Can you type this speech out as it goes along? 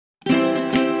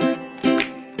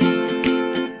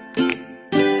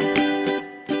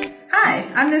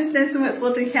Miss Denson with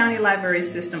Fulton County Library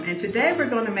System, and today we're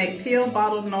going to make pill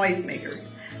bottle noisemakers.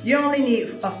 You only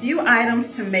need a few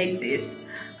items to make this.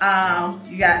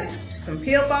 You got some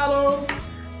pill bottles,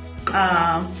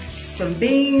 some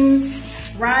beans,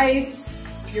 rice,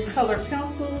 your colored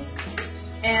pencils,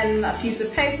 and a piece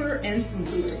of paper and some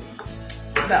glue.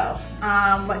 So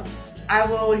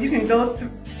you can go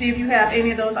through, see if you have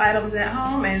any of those items at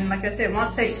home, and like I said, it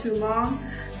won't take too long.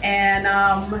 And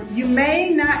you may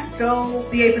not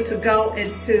be able to go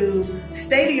into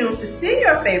stadiums to see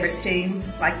your favorite teams,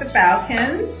 like the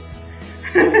Falcons,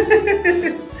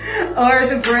 or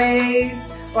the Braves,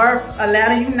 or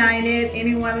Atlanta United,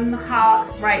 anyone in the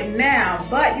Hawks right now.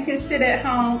 But you can sit at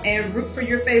home and root for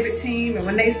your favorite team, and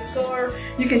when they score,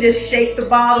 you can just shake the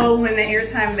bottle every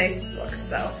time they score.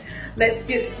 So let's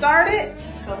get started.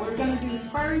 So what we're going to do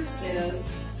first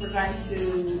is we're going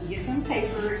to get some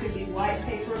paper. It could be white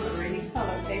paper or any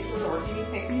color paper or any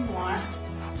paper you want.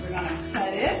 We're going to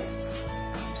cut it.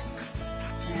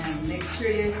 And make sure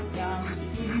you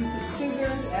use some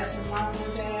scissors, ask your mom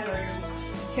or dad or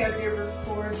your caregiver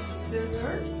for the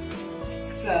scissors.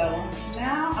 So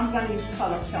now I'm going to use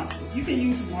colored pencils. You can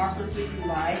use markers if you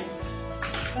like,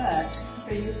 but you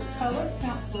can use a colored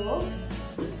pencil.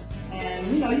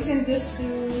 And you can just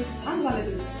I'm going to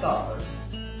do stars.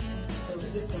 So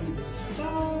we're just going to do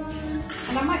stars.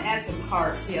 And I might add some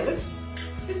hearts. Yeah, let's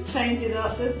just change it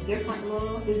up. Just different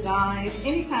little designs,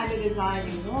 any kind of design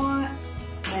you want.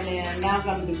 And then now I'm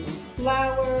going to do some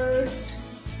flowers.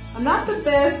 I'm not the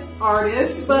best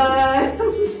artist, but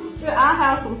I'll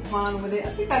have some fun with it. I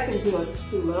think I can do a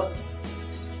tulip.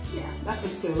 Yeah, that's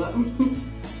a tulip.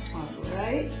 All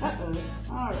right.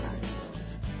 All right.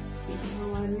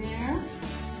 In there.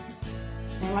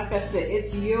 And like I said,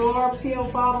 it's your pill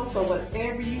bottle, so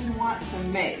whatever you want to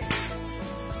make.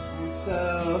 And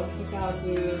so I think I'll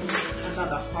do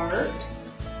another heart.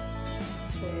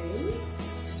 Okay.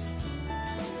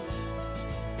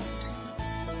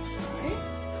 Alright.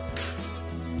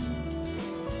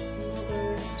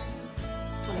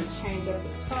 I'm going to change up the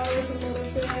colors a little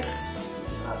bit.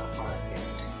 Another heart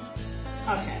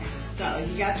there. Okay, so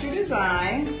you got your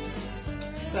design.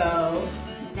 So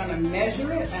you're going to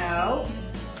measure it out.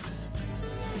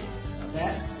 So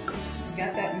you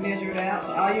got that measured out.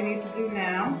 So all you need to do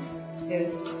now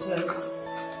is just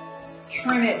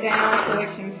trim it down so it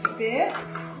can fit.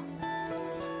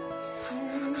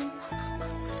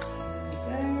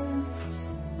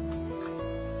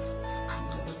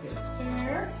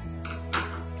 There.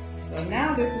 So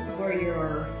now this is where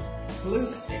your glue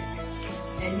stick.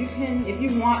 And you can, if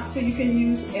you want to, you can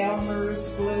use Elmer's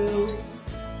glue,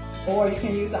 or you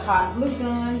can use a hot glue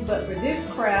gun, but for this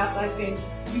craft, I think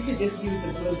you could just use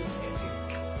a glue stick.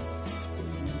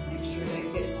 Make sure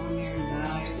that gets on there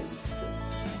nice.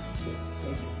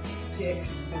 Stick.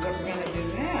 So what we're going to do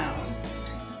now,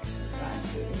 we're going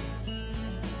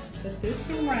to put this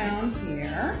around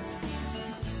here.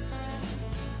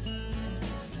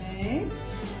 Okay.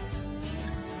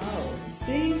 Oh,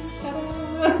 see?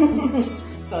 Ta-da!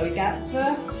 So you got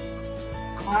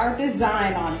our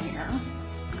design on here.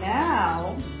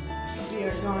 Now we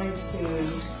are going to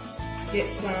get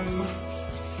some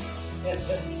that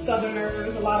the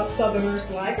Southerners, a lot of Southerners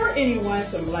like, or anyone,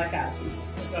 some black eyed peas.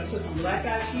 So I'm going to put some black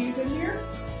eyed peas in here.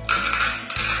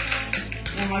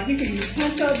 And like you can use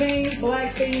pinto beans,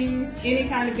 black beans, any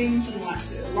kind of beans you want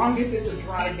to, as long as it's a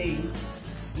dry bean.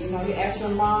 You ask your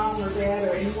mom or dad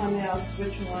or anyone else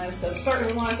which ones, because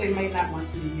certain ones they may not want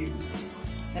you to use.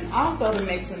 And also to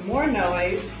make some more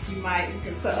noise, you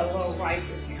can put a little rice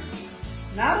in here.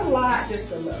 Not a lot, just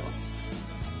a little.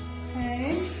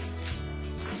 Okay.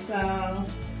 So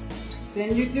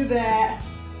then you do that.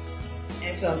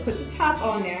 And so put the top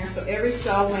on there. So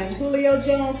when Julio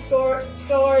Jones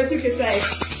scores, you can say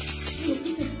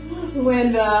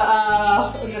when the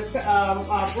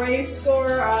Braves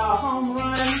score a home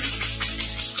run.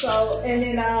 So, and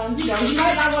then, you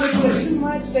might not want to do it too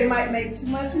much. They might make too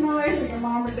much noise, or your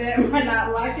mom or dad might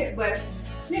not like it, but,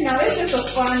 it's just a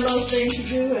fun little thing to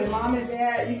do. And mom and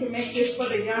dad, you can make this for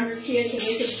the younger kids and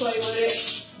they can play with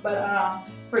it. But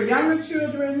for younger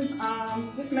children,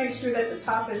 just make sure that the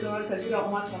top is on, because you don't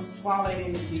want them swallowing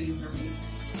any beans or meat.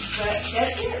 But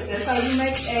that's it. That's how you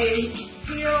make a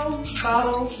pill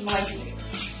bottle noisemakers.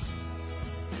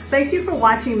 Thank you for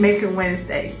watching Maker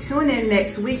Wednesday. Tune in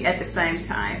next week at the same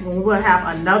time when we'll have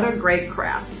another great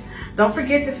craft. Don't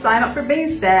forget to sign up for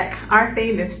Beanstack. Our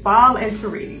theme is fall into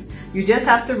reading. You just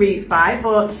have to read 5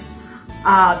 books.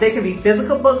 They can be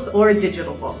physical books or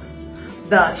digital books.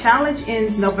 The challenge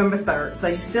ends November 3rd, so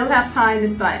you still have time to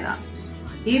sign up.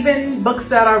 even books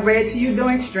that are read to you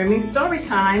during streaming story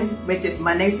time, which is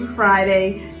Monday through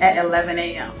Friday at 11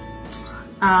 a.m.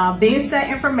 Being that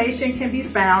information can be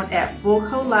found at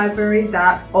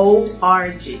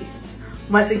fulcolibrary.org.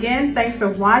 Once again, thanks for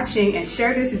watching, and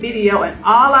share this video and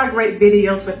all our great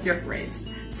videos with your friends.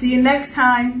 See you next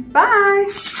time. Bye.